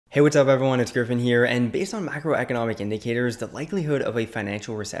Hey, what's up everyone? It's Griffin here, and based on macroeconomic indicators, the likelihood of a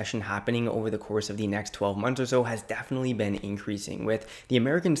financial recession happening over the course of the next 12 months or so has definitely been increasing, with the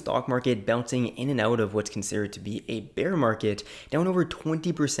American stock market bouncing in and out of what's considered to be a bear market, down over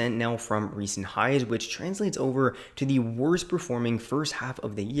 20% now from recent highs, which translates over to the worst performing first half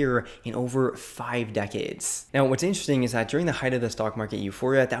of the year in over 5 decades. Now, what's interesting is that during the height of the stock market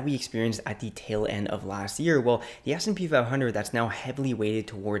euphoria that we experienced at the tail end of last year, well, the S&P 500 that's now heavily weighted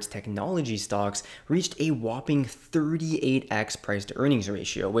towards technology stocks reached a whopping 38x price to earnings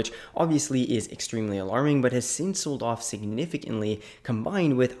ratio, which obviously is extremely alarming, but has since sold off significantly,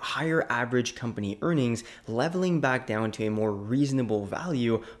 combined with higher average company earnings leveling back down to a more reasonable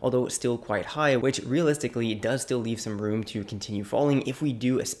value, although still quite high, which realistically does still leave some room to continue falling if we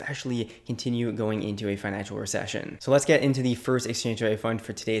do especially continue going into a financial recession. So let's get into the first exchange rate fund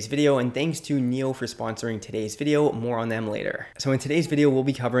for today's video, and thanks to Neo for sponsoring today's video. More on them later. So in today's video, we'll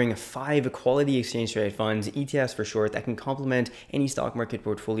be covering 5 quality exchange traded funds, ETFs for short, that can complement any stock market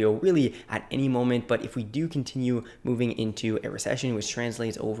portfolio really at any moment. But if we do continue moving into a recession, which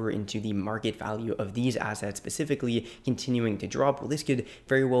translates over into the market value of these assets specifically continuing to drop, well, this could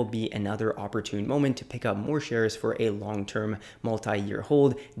very well be another opportune moment to pick up more shares for a long-term multi-year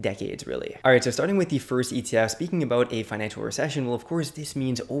hold, decades really. All right, so starting with the first ETF, speaking about a financial recession, well, of course, this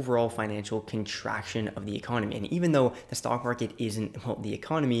means overall financial contraction of the economy. And even though the stock market isn't, well, the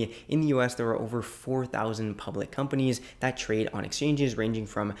economy, in the US, there are over 4,000 public companies that trade on exchanges ranging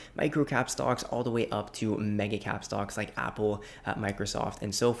from micro-cap stocks all the way up to mega-cap stocks like Apple, Microsoft,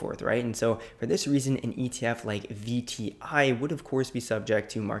 and so forth, right? And so for this reason, an ETF like VTI would of course be subject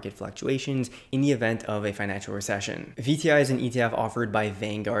to market fluctuations in the event of a financial recession. VTI is an ETF offered by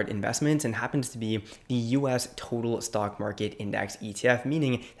Vanguard Investments and happens to be the US Total Stock Market Index ETF,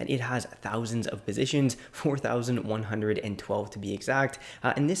 meaning that it has thousands of positions, 4,112 to be exact,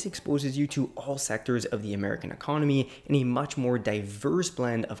 and this exposes you to all sectors of the American economy in a much more diverse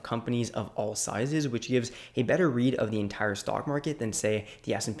blend of companies of all sizes, which gives a better read of the entire stock market than, say,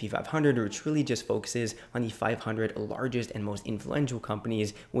 the S&P 500, which really just focuses on the 500 largest and most influential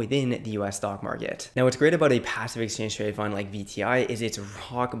companies within the US stock market. Now, what's great about a passive exchange traded fund like VTI is its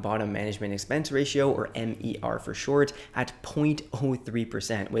rock bottom management expense ratio, or MER for short, at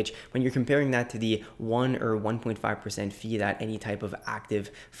 0.03%, which when you're comparing that to the 1 or 1.5% fee that any type of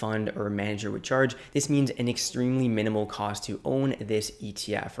active fund or manager would charge, this means an extremely minimal cost to own this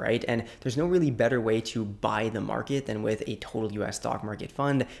ETF, right? And there's no really better way to buy the market than with a total US stock market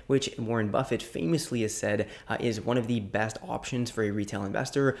fund, which Warren Buffett famously has said is one of the best options for a retail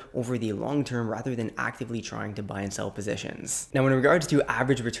investor over the long term rather than actively trying to buy and sell positions. Now, in regards to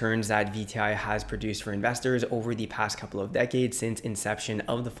average returns that VTI has produced for investors over the past couple of decades since inception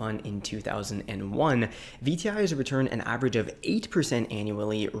of the fund in 2001, VTI has returned an average of 8%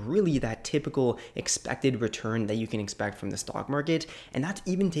 annually, really that typical expected return that you can expect from the stock market. And that's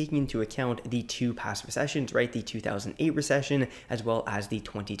even taking into account the 2 past recessions, right? The 2008 recession as well as the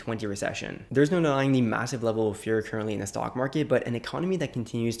 2020 recession. There's no denying the massive level of fear currently in the stock market, but an economy that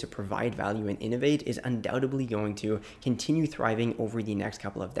continues to provide value and innovate is undoubtedly going to continue thriving over the next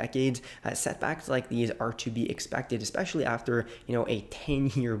couple of decades. Setbacks like these are to be expected, especially after, a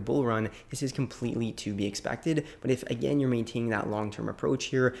 10-year bull run. This is completely to be expected. But if again you're maintaining that long-term approach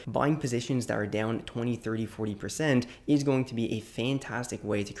here, buying positions that are down 20, 30, 40% is going to be a fantastic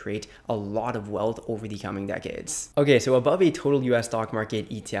way to create a lot of wealth over the coming decades. Okay, so above a total US stock market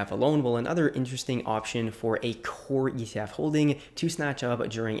ETF alone, well, another interesting option for a core ETF holding to snatch up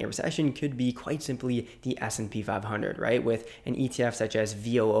during a recession could be quite simply the S&P 500, right? With an ETF such as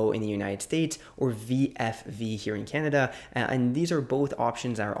VOO in the United States or VFV here in Canada, and these are both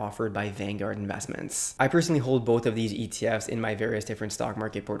options that are offered by Vanguard Investments. I personally hold both of these ETFs in my various different stock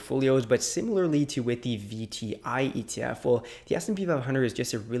market portfolios, but similarly to with the VTI ETF, well, the S&P 500 is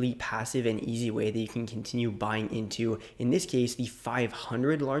just a really passive and easy way that you can continue buying into, in this case, the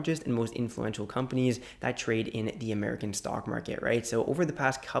 500 largest and most influential companies that trade in the American stock market, right? So over the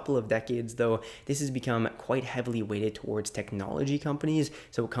past couple of decades, though, this has become quite heavily weighted towards technology companies.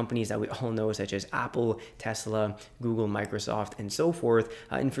 So companies that we all know, such as Apple, Tesla, Google, Microsoft, and so forth.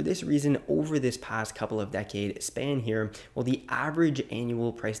 And for this reason, over this past couple of decade span here, well, the average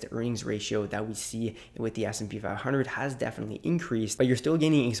annual price to earnings ratio that we see with the S&P 500 has definitely increased, but you're still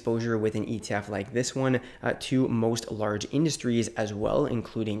gaining exposure with an ETF like this one to most large industries as well,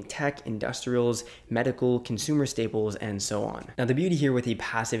 including tech, industrials, medical, consumer staples, and so on. Now, the beauty here with a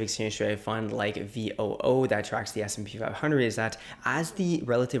passive exchange traded fund like VOO that tracks the S&P 500 is that as the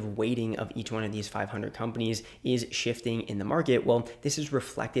relative weighting of each one of these 500 companies is shifting in the market, well, this is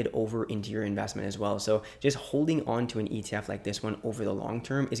reflected over into your investment as well. So just holding on to an ETF like this one over the long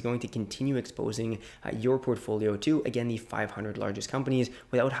term is going to continue exposing your portfolio to, again, the 500 largest companies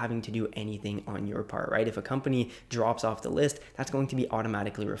without having to do anything on your part, right? If a company drops off the list, that's going to be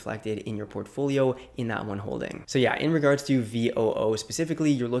automatically reflected in your portfolio in that one holding. So yeah, in regards to VOO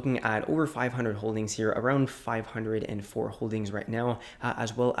specifically, you're looking at over 500 holdings here, around 504 holdings right now,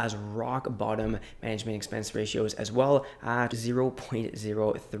 as well as rock bottom management expense ratios as well at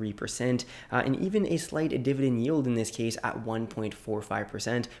 0.03%, and even a slight dividend yield in this case at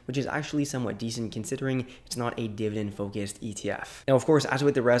 1.45%, which is actually somewhat decent considering it's not a dividend focused ETF. Now, of course, as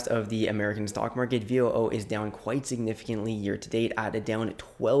with the rest of the American stock market, VOO is down quite significantly year to date at a down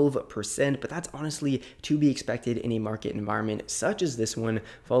 12%, but that's honestly to be expected in a market environment such as this one,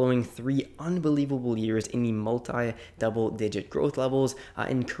 following 3 unbelievable years in the multi-double-digit growth levels,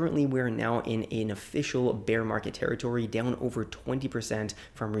 and currently we're now in an official bear market territory, down over 20%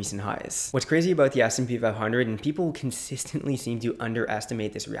 from recent highs. What's crazy about the S&P 500, and people consistently seem to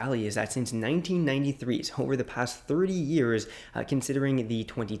underestimate this reality, is that since 1993, so over the past 30 years, considering the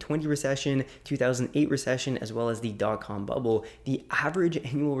 2020 recession, 2008 recession, as well as the dot-com bubble, the average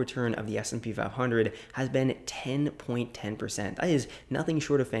annual return of the S&P 500 has been 10.10%. That is nothing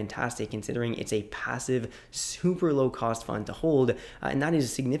short of fantastic considering it's a passive, super low cost fund to hold, and that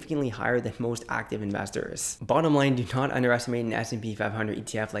is significantly higher than most active investors. Bottom line, do not underestimate an S&P 500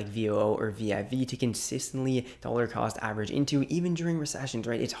 ETF like VOO or VIV to consistently dollar cost average into, even during recessions,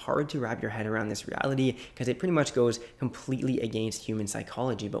 right? It's hard to wrap your head around this reality because it pretty much goes completely against human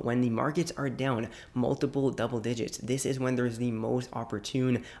psychology. But when the markets are down multiple double digits, this is when there's the most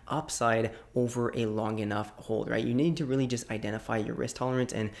opportune upside over a long enough hold, right? You need to really just identify your risk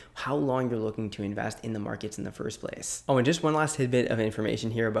tolerance and how long you're looking to invest in the markets in the first place. Oh, and just one last tidbit of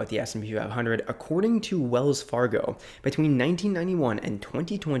information here about the S&P 500. According to Wells Fargo, between 1991 and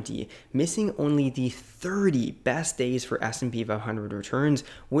 2020, missing only the 30 best days for S&P 500 returns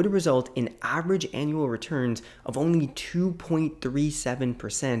would result in average annual returns of only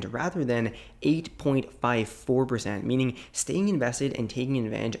 2.37% rather than 8.54%, meaning staying invested and taking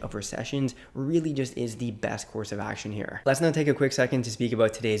advantage of recessions really just is the best course of action here. Let's now take a quick second to speak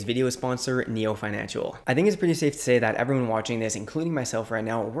about today's video sponsor, Neo Financial. I think it's pretty safe to say that everyone watching this, including myself right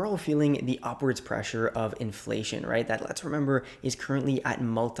now, we're all feeling the upwards pressure of inflation, right? That, let's remember, is currently at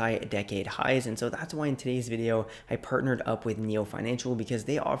multi-decade highs. And so that's why in today's video, I partnered up with Neo Financial because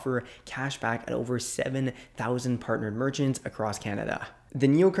they offer cash back at over 7,000 partnered merchants across Canada. The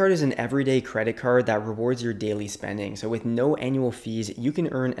Neo card is an everyday credit card that rewards your daily spending. So with no annual fees, you can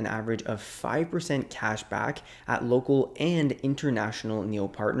earn an average of 5% cash back at local and international Neo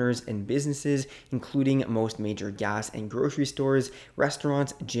partners and businesses, including most major gas and grocery stores,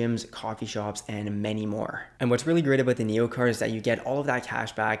 restaurants, gyms, coffee shops, and many more. And what's really great about the Neo card is that you get all of that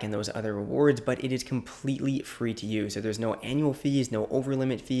cash back and those other rewards, but it is completely free to use. So there's no annual fees, no over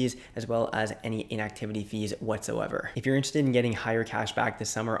limit fees, as well as any inactivity fees whatsoever. If you're interested in getting higher cash back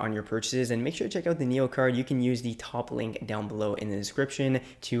this summer on your purchases, and make sure to check out the Neo card. You can use the top link down below in the description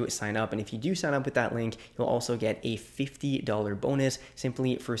to sign up. And if you do sign up with that link, you'll also get a $50 bonus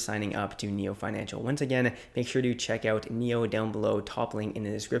simply for signing up to Neo Financial. Once again, make sure to check out Neo down below, top link in the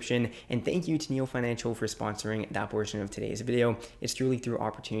description. And thank you to Neo Financial for sponsoring that portion of today's video. It's truly through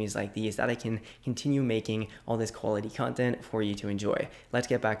opportunities like these that I can continue making all this quality content for you to enjoy. Let's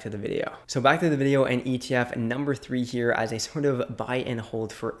get back to the video. So back to the video, and ETF number 3 here as a sort of buy and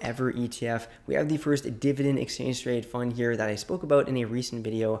hold forever ETF. We have the first dividend exchange traded fund here that I spoke about in a recent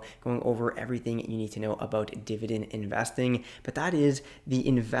video, going over everything you need to know about dividend investing, but that is the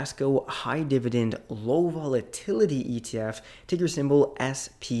Invesco High Dividend Low Volatility ETF, ticker symbol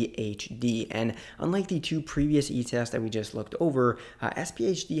SPHD. And unlike the 2 previous ETFs that we just looked over,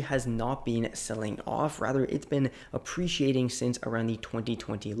 SPHD has not been selling off. Rather, it's been appreciating since around the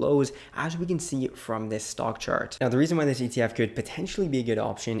 2020 lows, as we can see from this stock chart. Now, the reason why this ETF could potentially be a good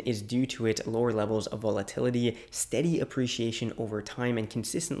option is due to its lower levels of volatility, steady appreciation over time, and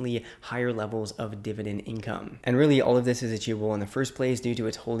consistently higher levels of dividend income. And really, all of this is achievable in the first place due to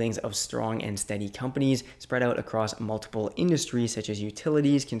its holdings of strong and steady companies spread out across multiple industries such as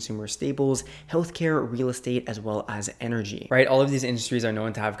utilities, consumer staples, healthcare, real estate, as well as energy. Right? All of these industries are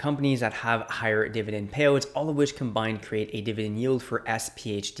known to have companies that have higher dividend payouts, all of which combined create a dividend yield for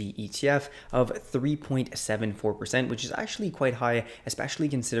SPHD ETF of 3.74%, which is actually quite high especially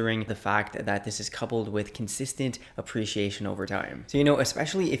considering the fact that this is coupled with consistent appreciation over time. So,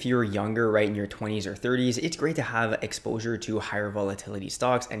 especially if you're younger, right, in your 20s or 30s, it's great to have exposure to higher volatility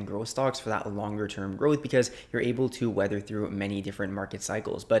stocks and growth stocks for that longer term growth because you're able to weather through many different market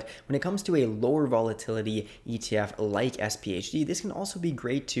cycles. But when it comes to a lower volatility ETF like SPHD, this can also be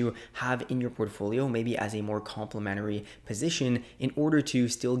great to have in your portfolio, maybe as a more complementary position in order to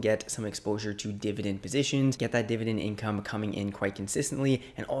still get some exposure to dividend positions, get that dividend income coming in quite consistently,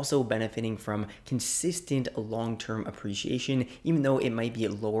 and also benefiting from consistent long-term appreciation, even though it might be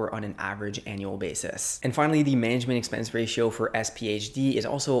lower on an average annual basis. And finally, the management expense ratio for SPHD is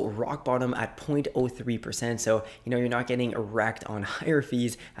also rock bottom at 0.03%. So, you're not getting wrecked on higher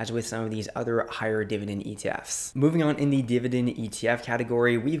fees as with some of these other higher dividend ETFs. Moving on in the dividend ETF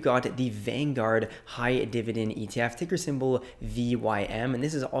category, we've got the Vanguard High Dividend ETF, ticker symbol VYM, and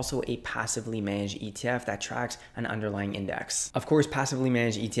this is also a passively managed ETF that tracks an underlying index. Of course, passively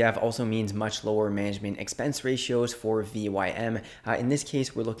managed ETF also means much lower management expense ratios for VYM. In this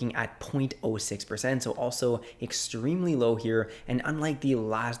case, we're looking at 0.06%, so also extremely low here. And unlike the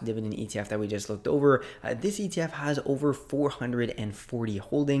last dividend ETF that we just looked over, this ETF has over 440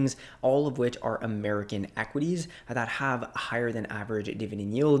 holdings, all of which are American equities that have higher than average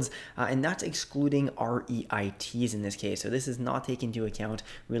dividend yields, and that's excluding REITs in this case. So this is not taking into account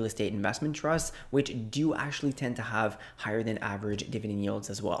real estate investment trusts, which do actually tend to have higher than average dividend yields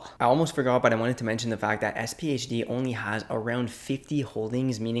as well. I almost forgot, but I wanted to mention the fact that SPHD only has around 50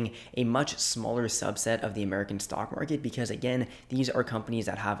 holdings, meaning a much smaller subset of the American stock market, because again, these are companies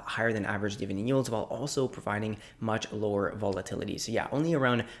that have higher than average dividend yields while also providing much lower volatility. So yeah, only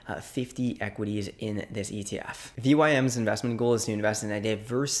around 50 equities in this ETF. VYM's investment goal is to invest in a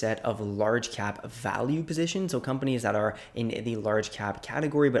diverse set of large cap value positions, so companies that are in the large cap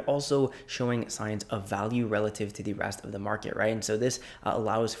category, but also showing signs of value relative to the rest of the market, right? And so this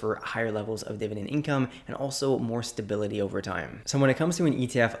allows for higher levels of dividend income and also more stability over time. So when it comes to an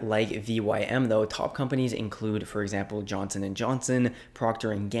ETF like VYM though, top companies include, for example, Johnson & Johnson,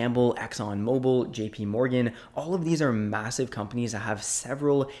 Procter & Gamble, ExxonMobil, JP Morgan. All of these are massive companies that have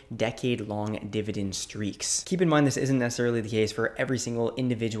several decade-long dividend streaks. Keep in mind, this isn't necessarily the case for every single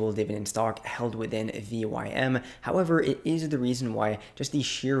individual dividend stock held within VYM. However, it is the reason why just the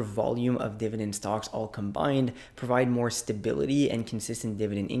sheer volume of dividend stocks all combined provide more stability and consistent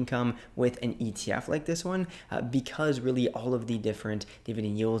dividend income with an ETF like this one, because really all of the different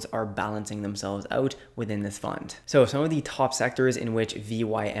dividend yields are balancing themselves out within this fund. So some of the top sectors in which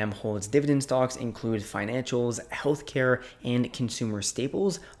VYM holds dividend stocks include financials, healthcare, and consumer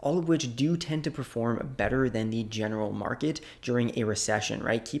staples, all of which do tend to perform better than the general market during a recession,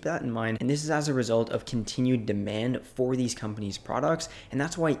 right? Keep that in mind. And this is as a result of continued demand for these companies' products. And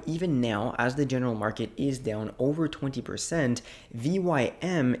that's why even now, as the general market is down over 20%,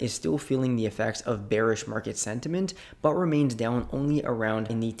 VYM is still feeling the effects of bearish market sentiment, but remains down only around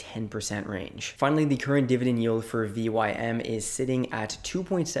in the 10% range. Finally, the current dividend yield for VYM is sitting at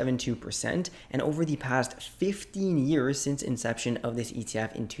 2.72%, and over the past 15 years since inception of this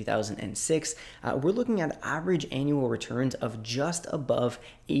ETF in 2006, we're looking at average annual returns of just above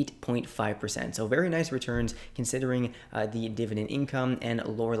 8.5%. So very nice returns considering the dividend income and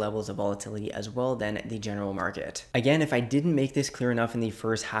lower levels of volatility as well than the general market. Again, if I didn't make this clear enough in the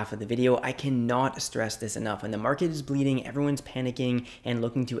first half of the video, I cannot stress this enough. When the market is bleeding, everyone's panicking and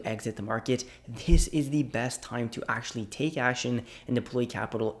looking to exit the market, this is the best time to actually take action and deploy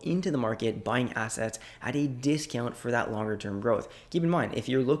capital into the market, buying assets at a discount for that longer term growth. Keep in mind, if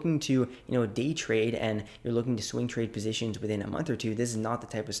you're looking to day trade and you're looking to swing trade positions within a month or two, this is not the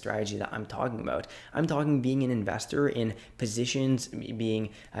type of strategy that I'm talking about. I'm talking being an investor in positions, being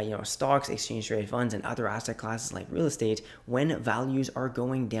stocks, exchange traded funds, and other asset classes like real estate. When values are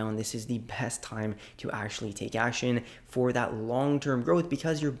going down, this is the best time to actually take action for that long-term growth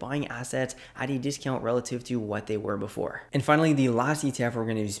because you're buying assets at a discount relative to what they were before. And finally, the last ETF we're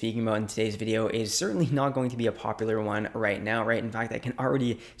going to be speaking about in today's video is certainly not going to be a popular one right now, right? In fact, I can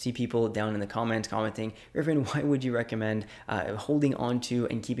already see people down in the comments commenting, Griffin, why would you recommend holding on to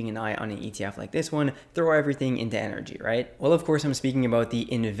and keeping an eye on an ETF like this one? Throw everything into energy, right? Well, of course, I'm speaking about the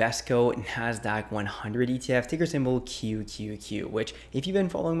Invesco NASDAQ 100 ETF, ticker symbol QQQ, which if you've been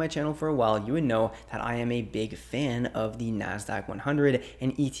following my channel for a while, you would know that I am a big fan of of the NASDAQ 100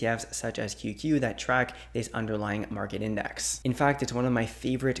 and ETFs such as QQ that track this underlying market index. In fact, it's one of my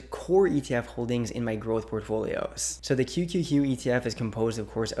favorite core ETF holdings in my growth portfolios. So the QQQ ETF is composed, of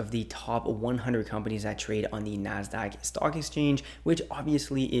course, of the top 100 companies that trade on the NASDAQ stock exchange, which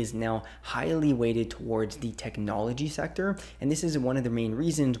obviously is now highly weighted towards the technology sector. And this is one of the main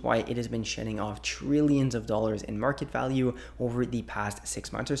reasons why it has been shedding off trillions of dollars in market value over the past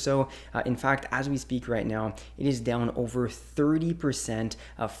 6 months or so. In fact, as we speak right now, it is down over 30%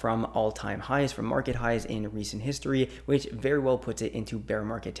 from all-time highs, from market highs in recent history, which very well puts it into bear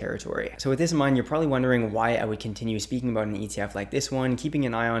market territory. So with this in mind, you're probably wondering why I would continue speaking about an ETF like this one, keeping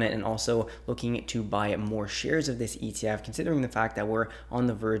an eye on it, and also looking to buy more shares of this ETF, considering the fact that we're on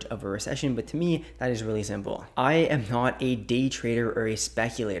the verge of a recession. But to me, that is really simple. I am not a day trader or a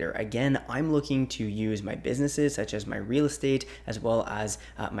speculator. Again, I'm looking to use my businesses, such as my real estate, as well as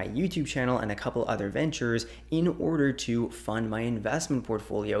my YouTube channel and a couple other ventures, in order to fund my investment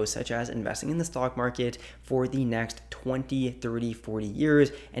portfolio, such as investing in the stock market for the next 20, 30, 40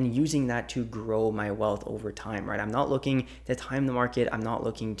 years, and using that to grow my wealth over time, right? I'm not looking to time the market. I'm not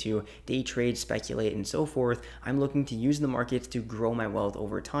looking to day trade, speculate, and so forth. I'm looking to use the markets to grow my wealth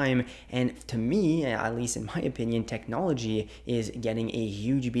over time. And to me, at least in my opinion, technology is getting a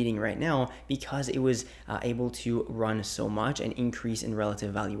huge beating right now because it was able to run so much and increase in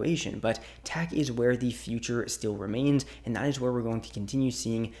relative valuation. But tech is where the future still remains, and that is where we're going to continue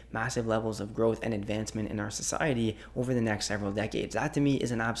seeing massive levels of growth and advancement in our society over the next several decades. That to me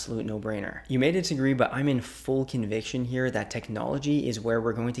is an absolute no-brainer. You may disagree, but I'm in full conviction here that technology is where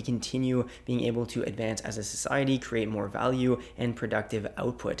we're going to continue being able to advance as a society, create more value and productive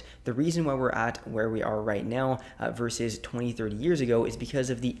output. The reason why we're at where we are right now versus 20, 30 years ago is because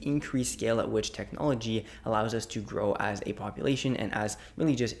of the increased scale at which technology allows us to grow as a population and as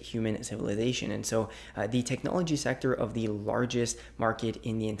really just human civilization. And so the technology sector of the largest market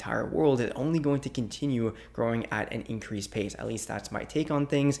in the entire world is only going to continue growing at an increased pace. At least that's my take on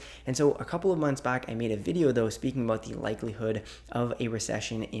things. And so a couple of months back, I made a video though speaking about the likelihood of a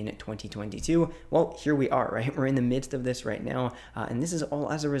recession in 2022. Well, here we are, right? We're in the midst of this right now. And this is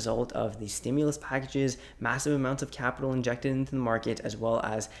all as a result of the stimulus packages, massive amounts of capital injected into the market, as well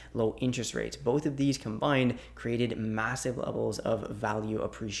as low interest rates. Both of these combined created massive levels of value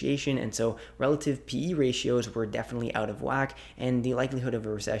appreciation. And so relative PE ratios were definitely out of whack, and the likelihood of a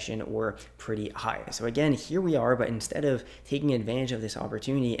recession were pretty high. So again, here we are, but instead of taking advantage of this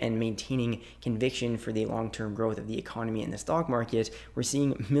opportunity and maintaining conviction for the long-term growth of the economy and the stock market, we're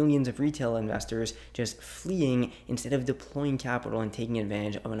seeing millions of retail investors just fleeing instead of deploying capital and taking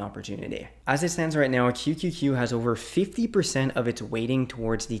advantage of an opportunity. As it stands right now, QQQ has over 50% of its weighting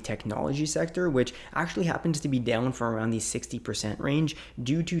towards the technology sector, which actually happens to be down from around the 60% range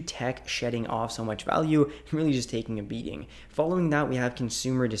due to tech shedding off so much value and really just taking a beating. Following that, we have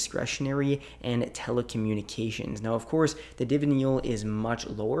consumer discretionary and telecommunications. Now, of course, the dividend yield is much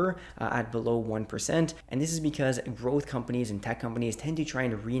lower at below 1%. And this is because growth companies and tech companies tend to try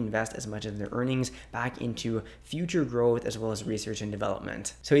and reinvest as much of their earnings back into future growth as well as research and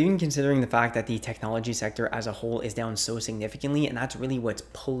development. So even considering the fact that the technology sector as a whole is down so significantly, and that's really what's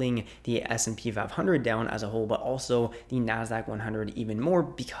pulling the S&P 500 down as a whole, but also the NASDAQ 100 even more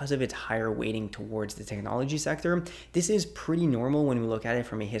because of its higher weighting towards the technology sector, this is pretty normal when we look at it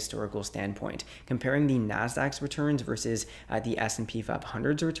from a historical standpoint. Comparing the NASDAQ's returns versus the S&P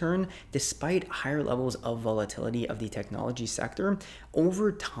 500's return, despite higher levels of volatility of the technology sector,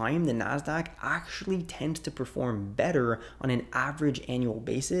 over time, the NASDAQ actually tends to perform better on an average annual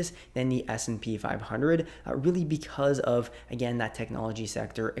basis than the S&P 500, really because of, again, that technology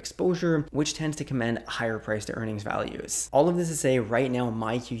sector exposure, which tends to command higher price to earnings values. All of this to say, right now,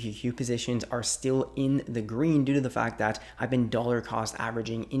 my QQQ positions are still in the green due to the fact that I've been dollar cost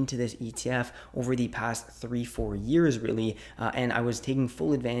averaging into this ETF over the past 3-4 years, really, and I was taking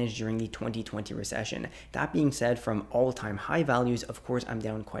full advantage during the 2020 recession. That being said, from all-time high values, of course, I'm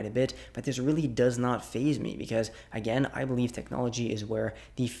down quite a bit, but this really does not faze me because, again, I believe technology is where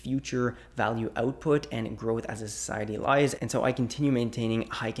the future value output and growth as a society lies, and so I continue maintaining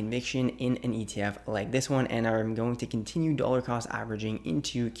high conviction in an ETF like this one, and I'm going to continue dollar cost averaging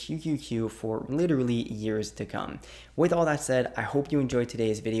into QQQ for literally years to come. With all that said, I hope you enjoyed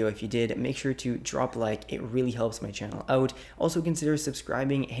today's video. If you did, make sure to drop a like. It really helps my channel out. Also consider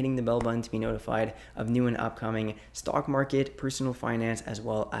subscribing, hitting the bell button to be notified of new and upcoming stock market, personal finance, as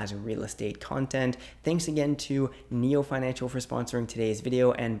well as real estate content. Thanks again to Neo Financial for sponsoring today's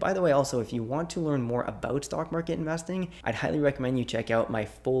video. And by the way, also, if you want to learn more about stock market investing, I'd highly recommend you check out my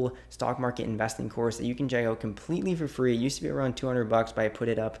full stock market investing course that you can check out completely for free. It used to be around $200, but I put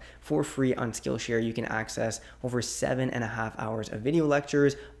it up for free on Skillshare. You can access access over 7.5 hours of video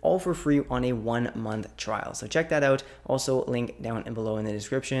lectures, all for free on a 1-month trial. So check that out. Also, link down below in the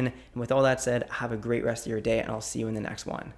description. And with all that said, have a great rest of your day, and I'll see you in the next one.